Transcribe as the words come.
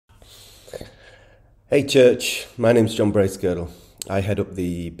Hey church, my name's Jon Bracegirdle. I head up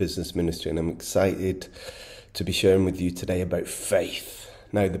the business ministry and I'm excited to be sharing with you today about faith.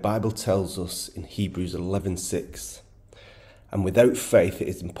 Now the Bible tells us in Hebrews 11:6, and without faith it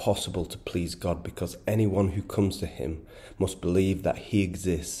is impossible to please God, because anyone who comes to him must believe that he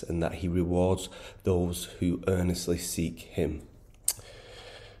exists and that he rewards those who earnestly seek him.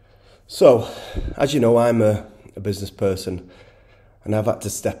 So, as you know, I'm a business person and I've had to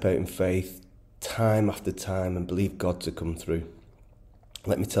step out in faith time after time and believe God to come through.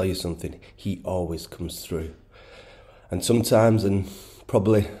 Let me tell you something, he always comes through. And sometimes, and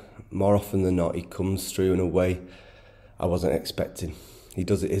probably more often than not, he comes through in a way I wasn't expecting. He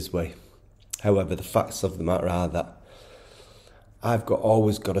does it his way. However, the facts of the matter are that I've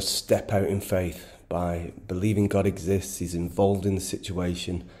always got to step out in faith by believing God exists, he's involved in the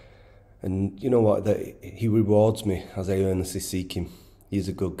situation, and you know what, that he rewards me as I earnestly seek him. He's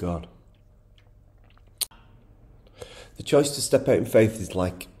a good God. The choice to step out in faith is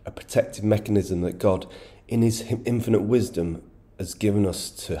like a protective mechanism that God, in his infinite wisdom, has given us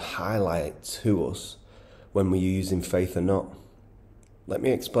to highlight to us when we're using faith or not. Let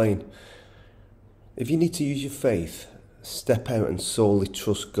me explain. If you need to use your faith, step out and solely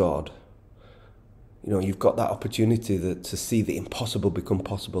trust God. You know, you've got that opportunity to see the impossible become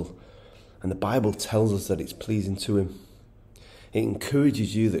possible. And the Bible tells us that it's pleasing to him. It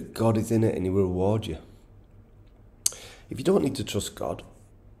encourages you that God is in it and he will reward you. If you don't need to trust God,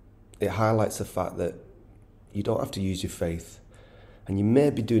 it highlights the fact that you don't have to use your faith, and you may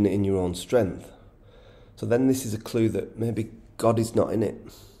be doing it in your own strength. So then this is a clue that maybe God is not in it.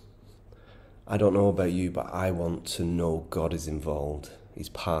 I don't know about you, but I want to know God is involved. He's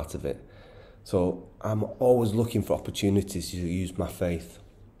part of it. So I'm always looking for opportunities to use my faith.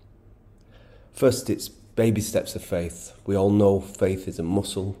 First, it's baby steps of faith. We all know faith is a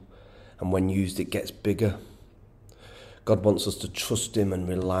muscle, and when used, it gets bigger. God wants us to trust him and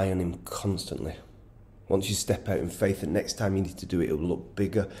rely on him constantly. Once you step out in faith, the next time you need to do it, it'll look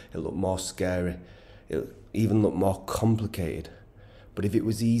bigger, it'll look more scary, it'll even look more complicated. But if it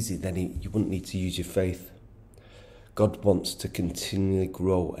was easy, then you wouldn't need to use your faith. God wants to continually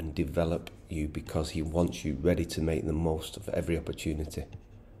grow and develop you because he wants you ready to make the most of every opportunity.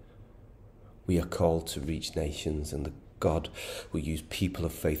 We are called to reach nations, and God will use people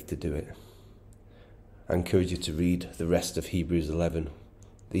of faith to do it. I encourage you to read the rest of Hebrews 11.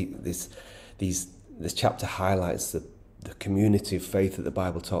 This chapter highlights the community of faith that the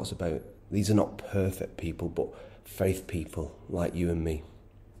Bible talks about. These are not perfect people, but faith people like you and me.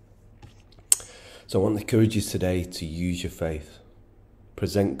 So I want to encourage you today to use your faith.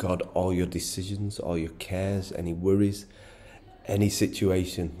 Present God all your decisions, all your cares, any worries, any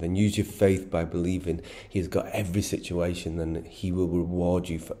situation. Then use your faith by believing he has got every situation, and he will reward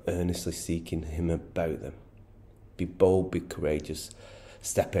you for earnestly seeking him about them. Be bold, be courageous.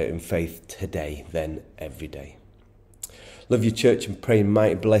 Step out in faith today, then every day. Love your church and pray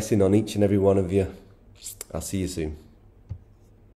mighty blessing on each and every one of you. I'll see you soon.